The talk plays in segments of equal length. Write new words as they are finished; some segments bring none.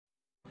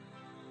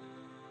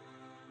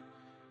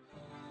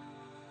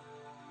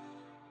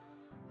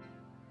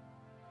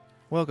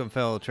Welcome,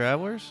 fellow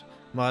travelers.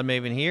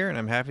 Modmaven here, and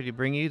I'm happy to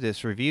bring you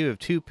this review of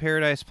two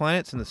paradise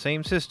planets in the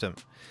same system.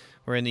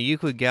 We're in the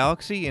Euclid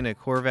Galaxy in a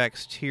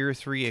Corvax Tier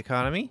 3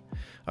 economy.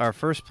 Our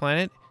first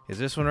planet is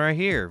this one right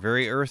here,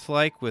 very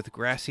Earth-like with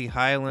grassy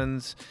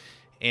highlands,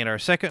 and our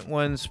second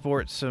one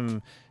sports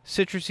some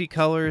citrusy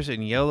colors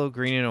in yellow,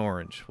 green, and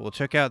orange. We'll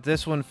check out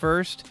this one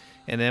first,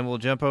 and then we'll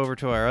jump over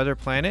to our other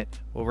planet.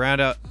 We'll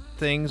round out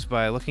things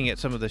by looking at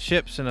some of the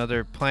ships and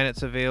other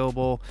planets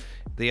available,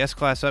 the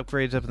S-Class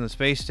upgrades up in the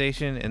space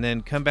station, and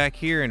then come back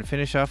here and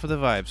finish off with a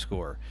vibe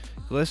score.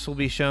 Glyphs will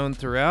be shown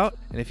throughout,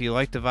 and if you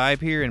like the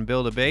vibe here and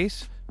build a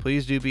base,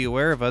 please do be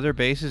aware of other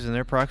bases in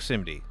their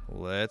proximity.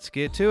 Let's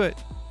get to it.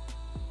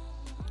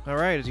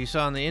 Alright, as you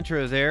saw in the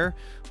intro there,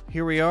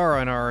 here we are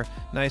on our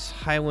nice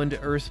Highland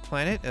Earth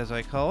planet, as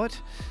I call it.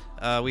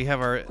 We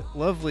have our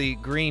lovely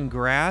green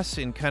grass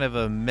in kind of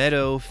a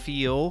meadow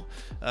feel.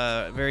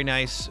 Very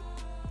nice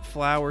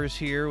flowers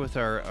here with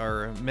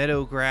our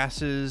meadow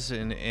grasses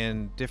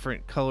and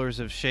different colors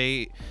of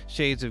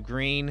shades of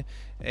green.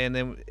 And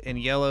then in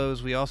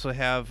yellows, we also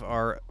have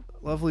our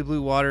lovely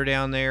blue water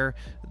down there.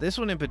 This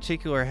one in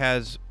particular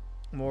has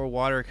more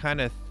water kind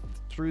of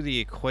through the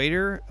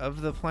equator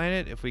of the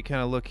planet. If we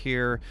kind of look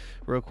here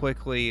real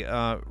quickly,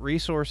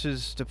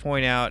 resources to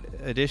point out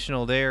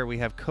additional there, we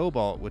have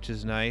cobalt, which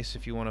is nice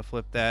if you want to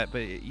flip that,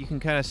 but you can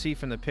kind of see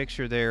from the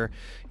picture there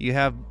you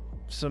have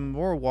some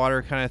more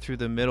water kind of through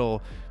the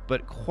middle,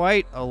 but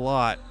quite a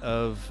lot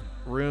of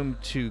room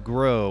to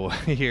grow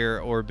here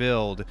or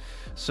build.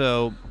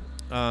 So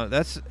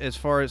that's as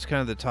far as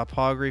kind of the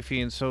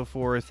topography and so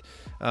forth.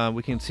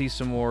 We can see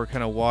some more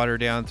kind of water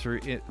down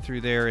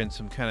through there and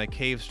some kind of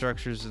cave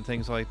structures and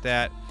things like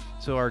that.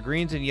 So our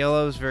greens and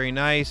yellows, very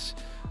nice.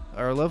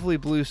 Our lovely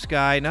blue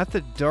sky, not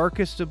the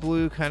darkest of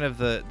blue, kind of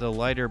the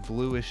lighter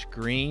bluish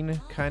green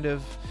kind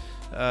of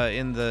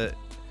in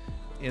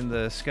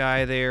the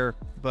sky there.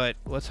 But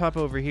let's hop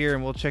over here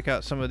and we'll check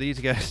out some of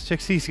these guys.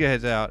 Check these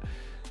guys out.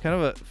 Kind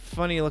of a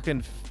funny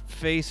looking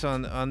face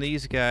on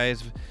these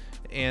guys.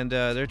 And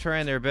they're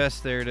trying their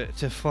best there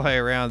to fly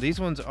around. These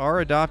ones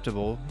are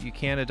adoptable. You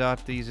can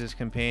adopt these as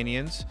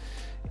companions.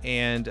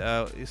 And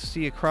you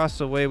see across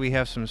the way we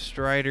have some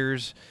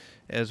striders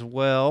as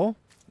well.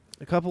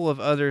 A couple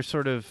of other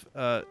sort of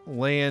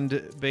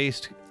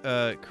land-based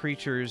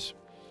creatures.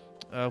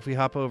 If we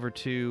hop over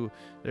to,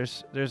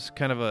 there's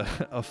kind of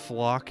a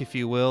flock, if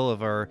you will,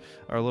 of our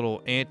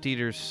little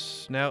anteater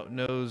snout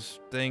nose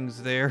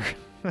things there.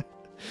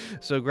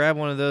 So grab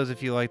one of those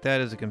if you like that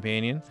as a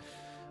companion.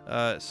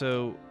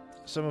 So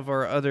some of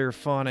our other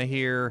fauna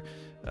here,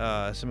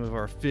 some of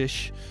our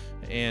fish,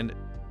 and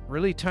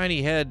really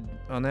tiny head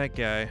on that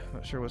guy.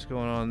 Not sure what's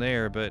going on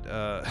there, but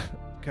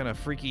kind of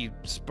freaky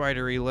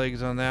spidery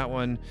legs on that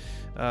one.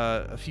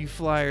 A few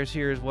flyers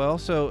here as well.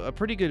 So a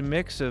pretty good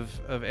mix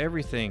of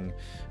everything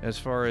as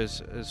far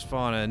as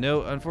fauna.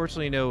 No,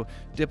 unfortunately, no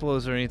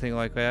diplos or anything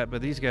like that,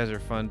 but these guys are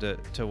fun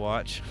to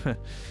watch.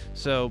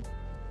 So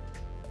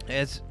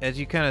as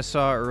you kind of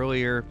saw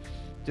earlier,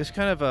 just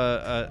kind of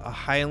a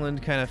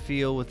highland kind of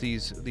feel with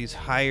these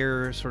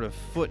higher sort of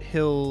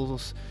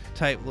foothills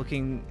type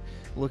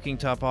looking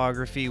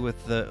topography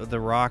with the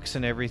rocks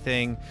and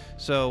everything.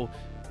 So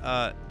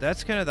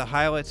that's kind of the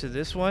highlights of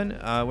this one.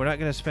 We're not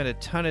going to spend a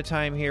ton of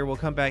time here. We'll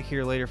come back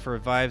here later for a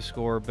vibe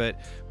score, but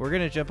we're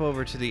going to jump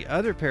over to the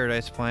other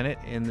paradise planet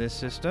in this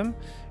system,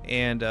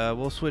 and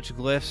we'll switch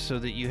glyphs so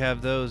that you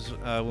have those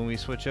when we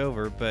switch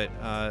over. But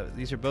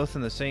these are both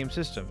in the same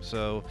system,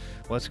 so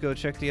let's go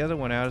check the other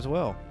one out as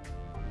well.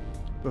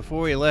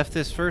 Before we left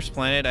this first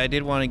planet, I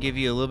did want to give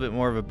you a little bit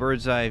more of a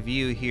bird's eye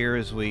view here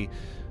as we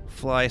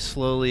fly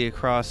slowly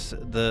across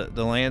the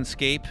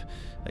landscape.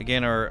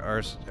 Again,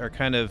 our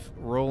kind of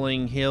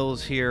rolling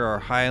hills here, our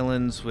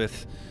highlands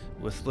with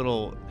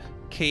little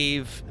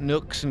cave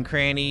nooks and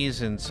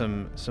crannies and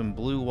some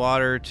blue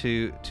water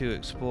to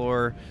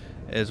explore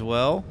as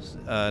well.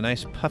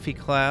 Nice puffy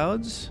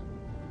clouds.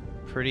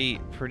 Pretty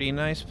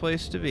nice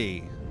place to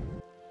be.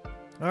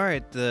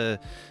 Alright, the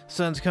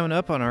sun's coming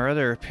up on our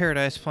other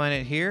paradise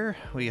planet here.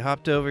 We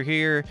hopped over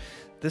here.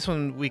 This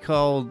one we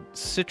called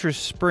Citrus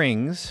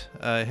Springs.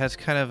 It has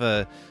kind of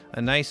a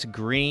nice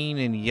green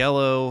and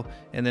yellow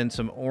and then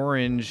some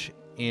orange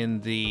in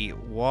the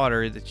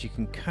water that you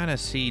can kind of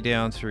see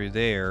down through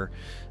there.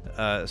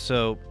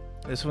 So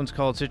this one's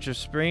called Citrus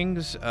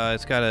Springs.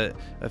 It's got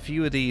a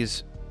few of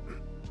these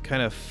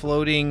kind of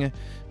floating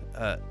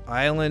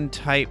island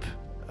type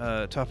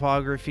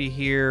topography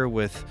here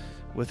with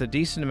a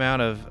decent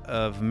amount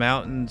of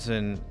mountains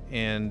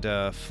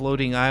and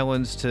floating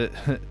islands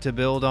to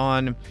build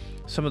on.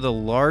 Some of the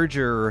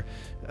larger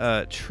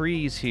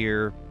trees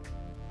here,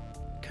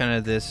 kind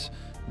of this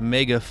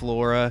mega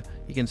Flora.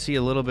 You can see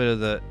a little bit of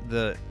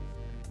the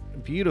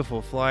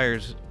beautiful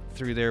flyers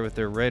through there with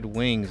their red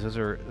wings. Those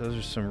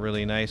are some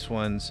really nice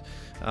ones.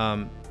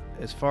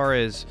 As far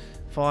as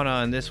fauna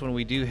on this one,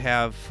 we do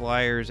have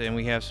flyers and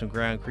we have some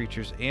ground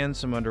creatures and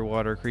some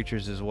underwater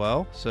creatures as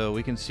well. So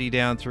we can see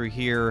down through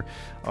here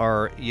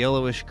our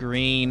yellowish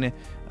green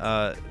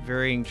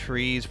varying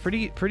trees,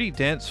 pretty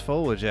dense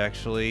foliage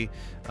actually.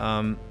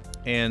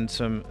 and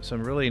some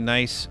really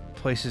nice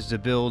places to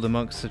build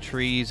amongst the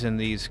trees and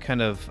these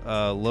kind of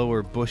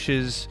lower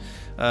bushes.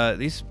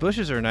 These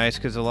bushes are nice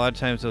because a lot of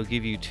times they'll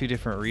give you 2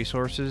 different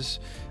resources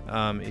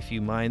if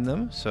you mine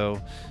them,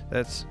 so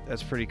that's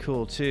pretty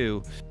cool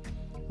too.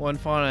 One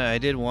fauna I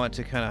did want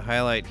to kind of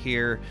highlight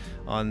here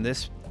on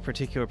this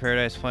particular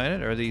paradise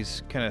planet are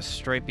these kind of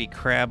stripy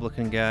crab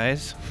looking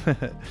guys.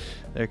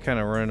 They're kind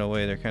of running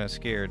away, they're kind of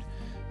scared,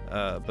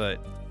 but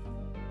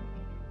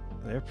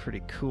they're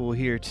pretty cool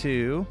here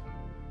too.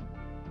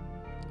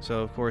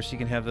 So of course you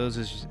can have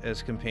those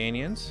as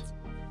companions.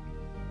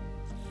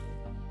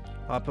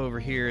 Hop over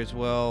here as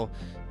well.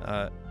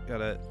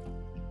 Got a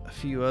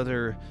few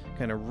other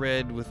kind of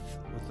red with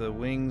the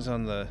wings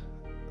on the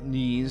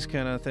knees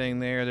kind of thing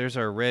there. There's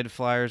our red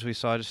flyers we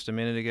saw just a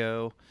minute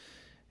ago.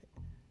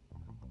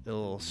 The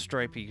little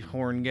stripy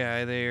horn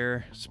guy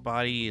there,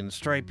 spotty and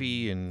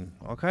stripy and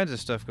all kinds of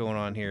stuff going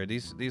on here.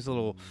 These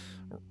little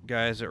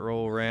guys that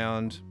roll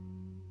around.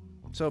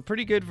 So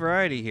pretty good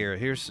variety here.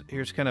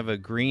 Here's kind of a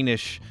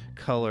greenish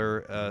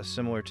color,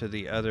 similar to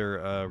the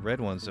other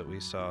red ones that we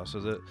saw.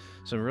 So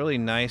some really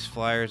nice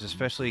flyers,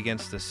 especially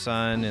against the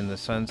sun and the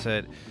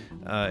sunset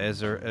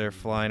as they're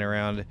flying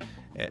around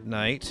at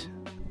night.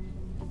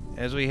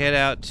 As we head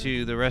out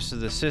to the rest of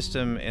the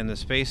system and the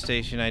space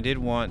station, I did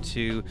want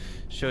to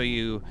show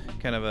you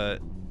kind of a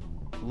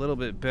little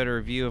bit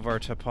better view of our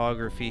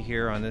topography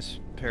here on this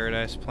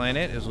paradise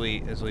planet. As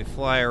we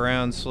fly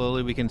around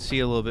slowly, we can see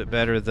a little bit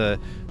better the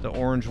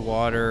orange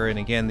water, and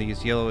again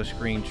these yellowish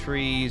green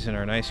trees and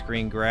our nice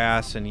green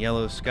grass and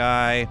yellow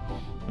sky.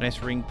 Nice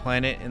ring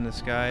planet in the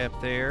sky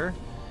up there.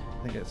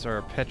 I think it's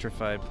our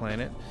petrified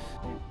planet.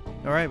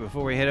 Alright,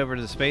 before we head over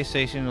to the space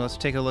station, let's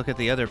take a look at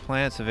the other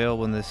planets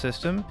available in the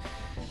system.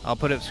 I'll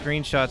put up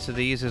screenshots of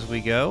these as we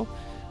go.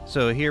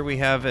 So here we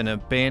have an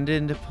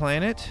abandoned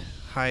planet.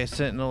 High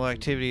sentinel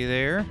activity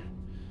there.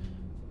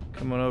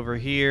 Come on over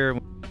here.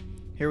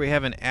 Here we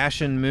have an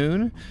ashen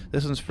moon.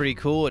 This one's pretty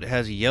cool. It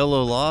has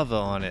yellow lava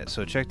on it,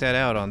 so check that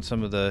out on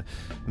some of the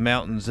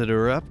mountains that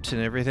erupt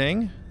and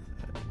everything.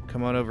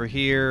 Come on over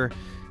here,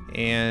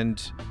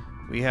 and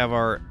we have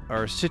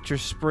our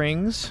citrus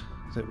springs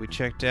that we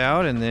checked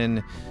out, and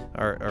then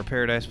our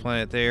paradise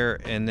planet there,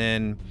 and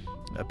then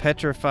a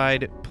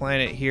petrified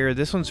planet here.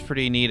 This one's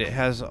pretty neat. It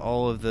has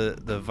all of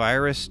the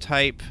virus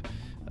type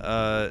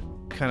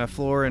kind of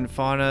flora and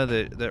fauna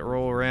that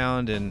roll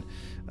around, and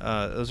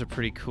those are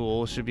pretty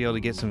cool. Should be able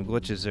to get some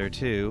glitches there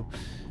too.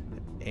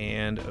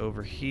 And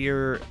over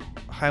here,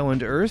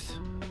 Highland Earth,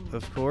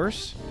 of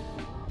course,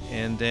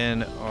 and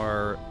then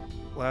our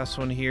last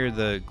one here,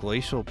 the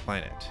glacial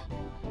planet.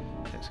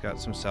 It's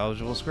got some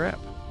salvageable scrap.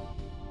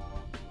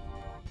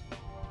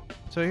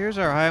 So here's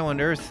our Highland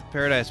Earth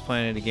paradise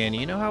planet again.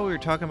 You know how we were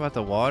talking about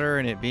the water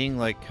and it being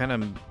like kind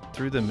of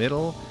through the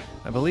middle?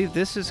 I believe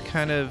this is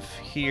kind of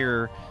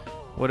here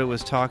what it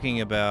was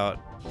talking about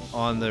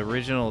on the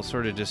original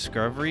sort of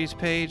discoveries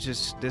page,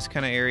 this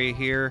kind of area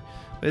here.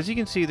 But as you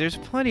can see, there's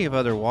plenty of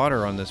other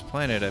water on this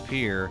planet up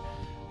here,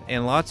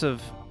 and lots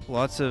of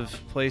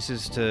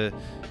places to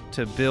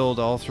build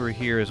all through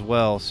here as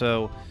well.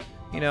 So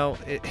you know,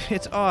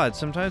 it's odd.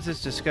 Sometimes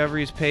it's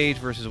discoveries page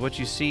versus what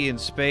you see in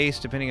space,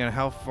 depending on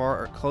how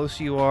far or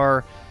close you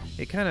are.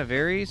 It kind of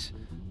varies.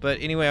 But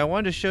anyway, I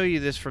wanted to show you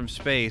this from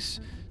space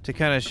to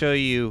kind of show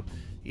you,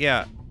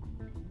 yeah,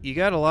 you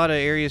got a lot of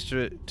areas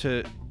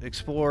to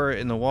explore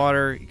in the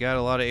water. You got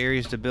a lot of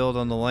areas to build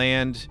on the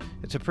land.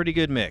 It's a pretty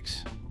good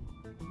mix.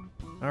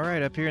 All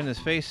right, up here in the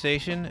space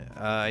station,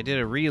 I did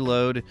a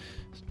reload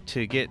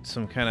to get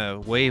some kind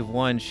of Wave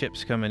 1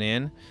 ships coming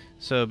in.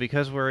 So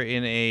because we're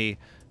in a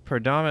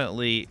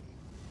predominantly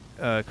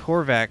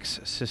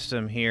Corvax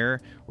system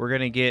here, we're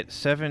going to get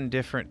 7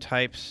 different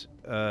types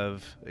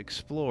of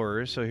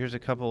explorers. So here's a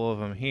couple of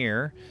them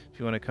here if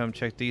you want to come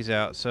check these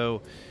out.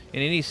 So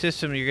in any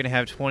system you're going to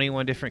have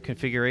 21 different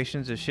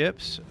configurations of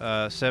ships,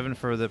 7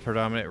 for the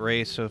predominant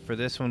race. So for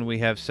this one we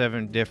have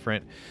 7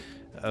 different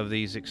of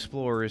these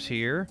explorers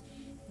here.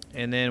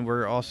 And then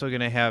we're also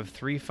going to have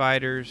 3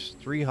 fighters,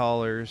 3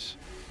 haulers,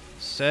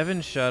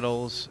 7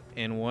 shuttles,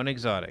 and 1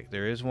 exotic.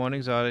 There is 1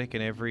 exotic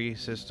in every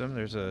system.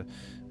 There's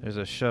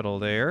a shuttle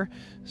there.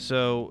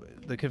 So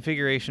the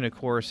configuration, of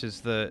course,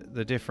 is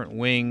the different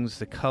wings,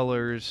 the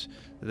colors,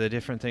 the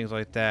different things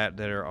like that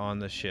are on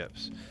the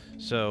ships.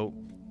 So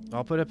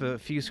I'll put up a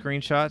few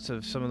screenshots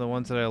of some of the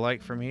ones that I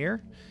like from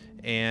here.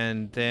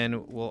 And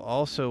then we'll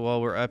also,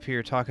 while we're up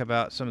here, talk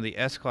about some of the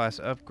S-Class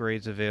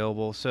upgrades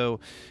available.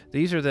 So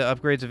these are the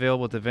upgrades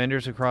available at the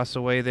vendors across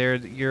the way there.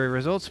 Your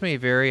results may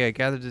vary. I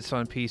gathered this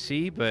on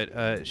PC, but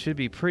it should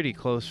be pretty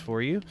close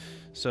for you.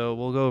 So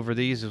we'll go over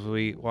these as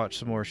we watch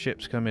some more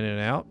ships come in and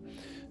out.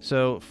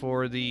 So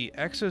for the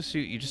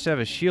exosuit, you just have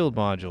a shield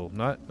module.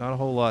 Not a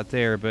whole lot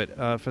there,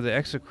 but for the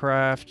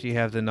exocraft, you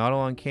have the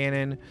Nautilon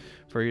cannon.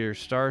 For your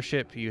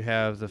starship, you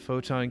have the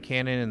photon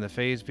cannon and the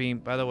phase beam.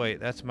 By the way,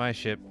 that's my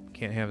ship.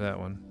 Can't have that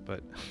one,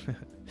 but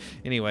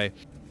anyway,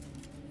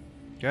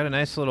 got a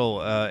nice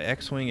little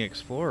X-wing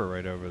explorer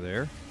right over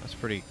there. That's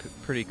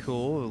pretty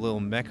cool. A little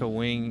mecha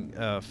wing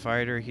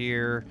fighter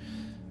here,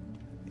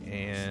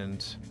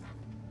 and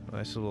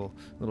nice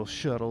little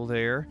shuttle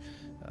there.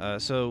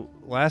 So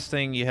last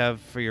thing you have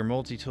for your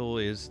multi-tool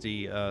is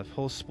the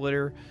pulse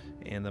splitter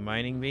and the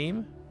mining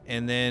beam.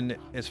 And then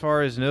as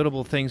far as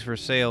notable things for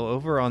sale,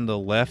 over on the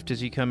left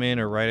as you come in,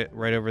 or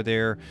right over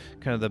there,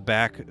 kind of the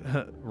back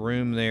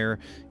room there,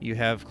 you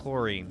have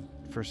chlorine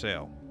for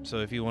sale. So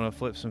if you want to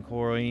flip some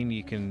chlorine,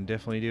 you can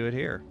definitely do it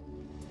here.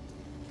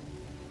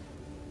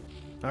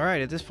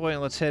 Alright, at this point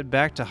let's head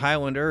back to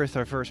Highland Earth,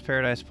 our first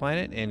Paradise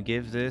planet, and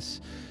give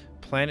this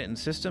planet and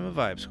system a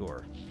vibe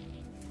score.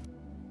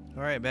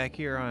 Alright, back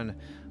here on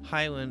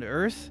Highland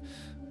Earth,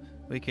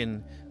 we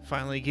can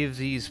finally give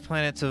these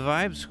planets a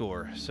vibe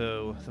score.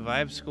 So the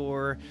vibe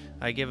score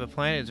I give a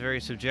planet is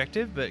very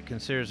subjective, but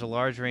considers a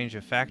large range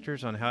of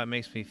factors on how it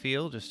makes me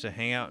feel just to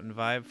hang out and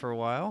vibe for a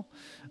while.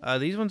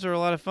 These ones are a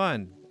lot of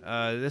fun.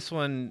 This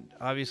one,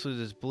 obviously,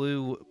 there's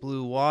blue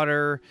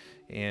weater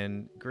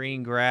and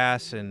green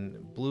grass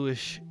and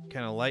bluish,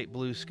 kind of light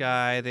blue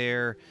sky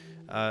there.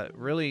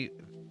 Really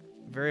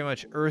very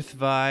much Earth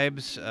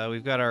vibes.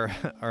 We've got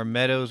our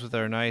meadows with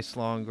our nice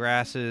long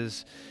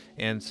grasses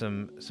and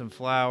some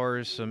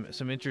flowers,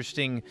 some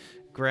interesting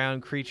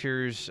ground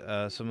creatures,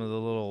 some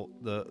of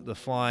the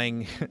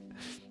flying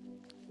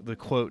the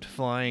quote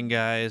flying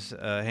guys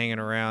hanging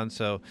around.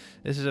 So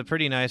this is a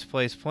pretty nice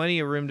place, plenty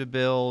of room to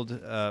build,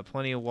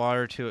 plenty of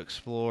water to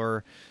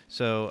explore.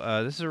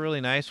 So this is a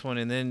really nice one.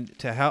 And then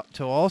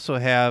to also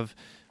have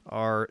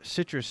our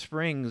citrus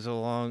springs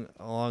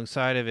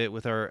alongside of it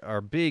with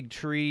our big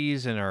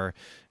trees and our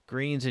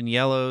greens and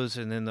yellows,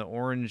 and then the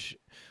orange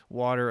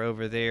water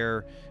over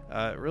there,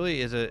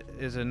 really is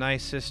a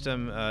nice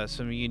system.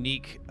 Some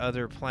unique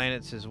other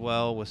planets as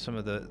well, with some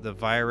of the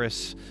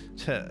virus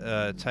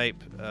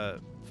type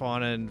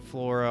fauna and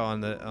flora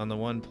on the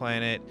one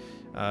planet,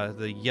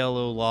 the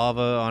yellow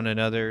lava on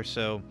another.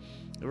 So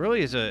it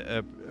really is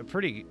a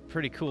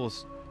pretty cool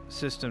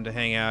system to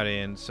hang out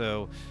in.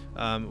 So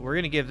we're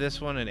going to give this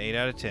one an 8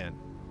 out of 10.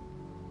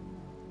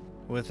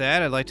 With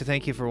that, I'd like to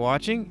thank you for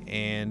watching,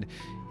 and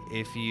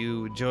if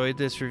you enjoyed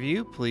this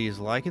review, please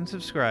like and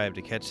subscribe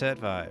to catch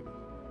that vibe.